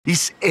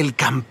is El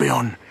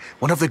Campeón,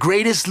 one of the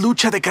greatest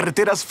lucha de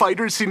carreteras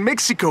fighters in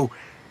Mexico.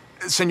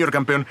 Señor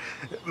Campeón,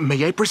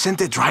 may I present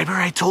the driver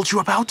I told you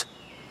about?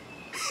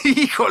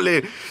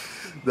 Híjole,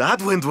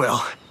 that went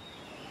well.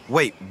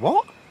 Wait,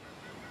 what?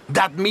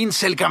 That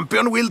means El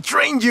Campeón will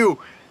train you.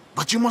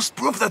 But you must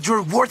prove that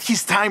you're worth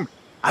his time.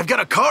 I've got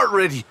a car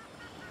ready.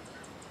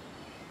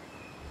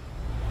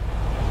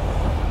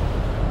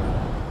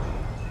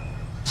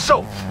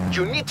 So,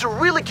 you need to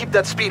really keep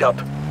that speed up.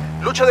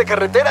 Lucha de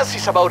carreteras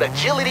is about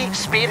agility,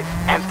 speed,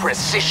 and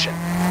precision.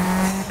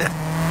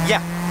 Yeah,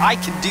 I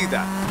can do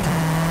that.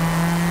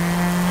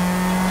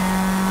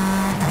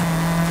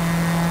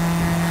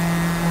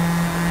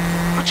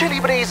 Lucha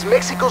Libre is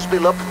Mexico's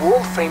beloved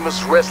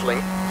world-famous wrestling,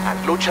 and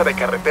Lucha de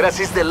Carreteras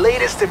is the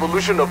latest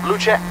evolution of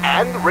lucha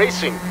and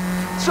racing.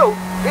 So,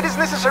 it is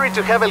necessary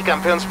to have El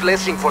Campeón's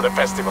blessing for the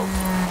festival.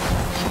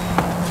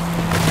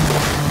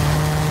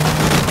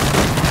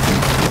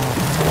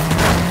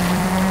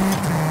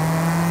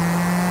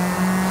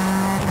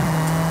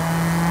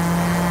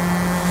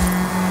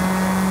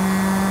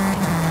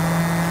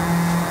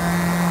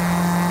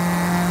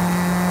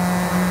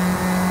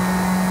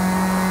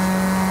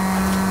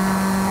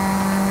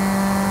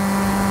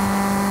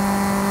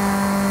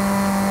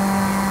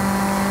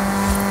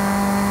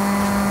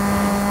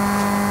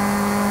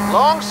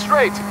 Long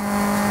straight.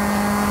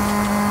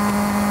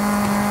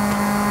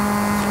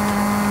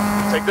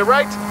 Take the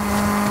right.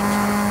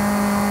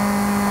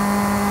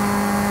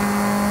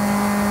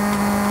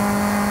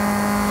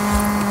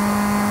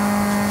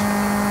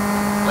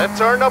 Left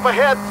turn up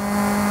ahead.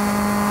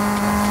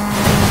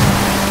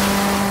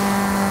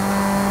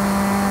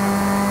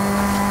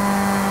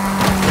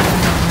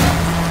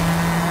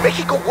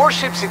 Mexico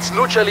worships its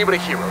Lucha Libre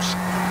heroes.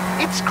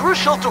 It's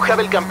crucial to have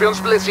El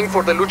Campeón's blessing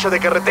for the Lucha de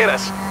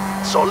Carreteras.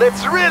 So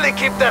let's really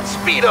keep that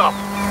speed up!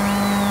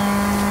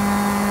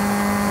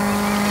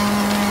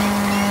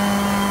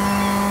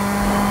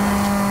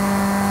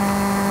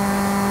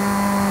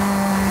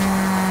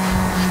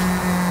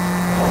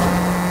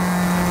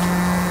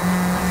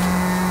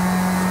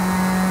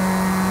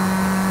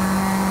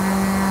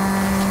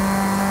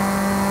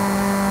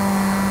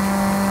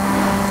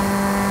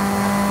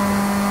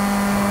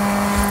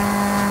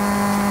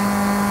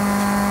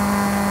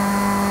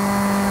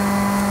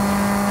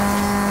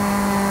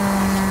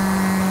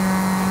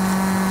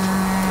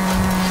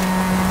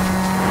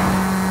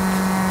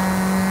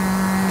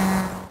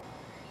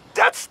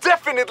 That's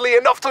definitely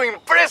enough to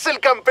impress El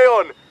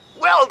Campeón!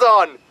 Well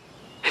done!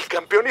 El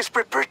Campeón is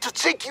prepared to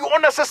take you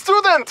on as a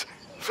student!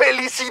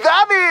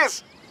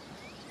 ¡Felicidades!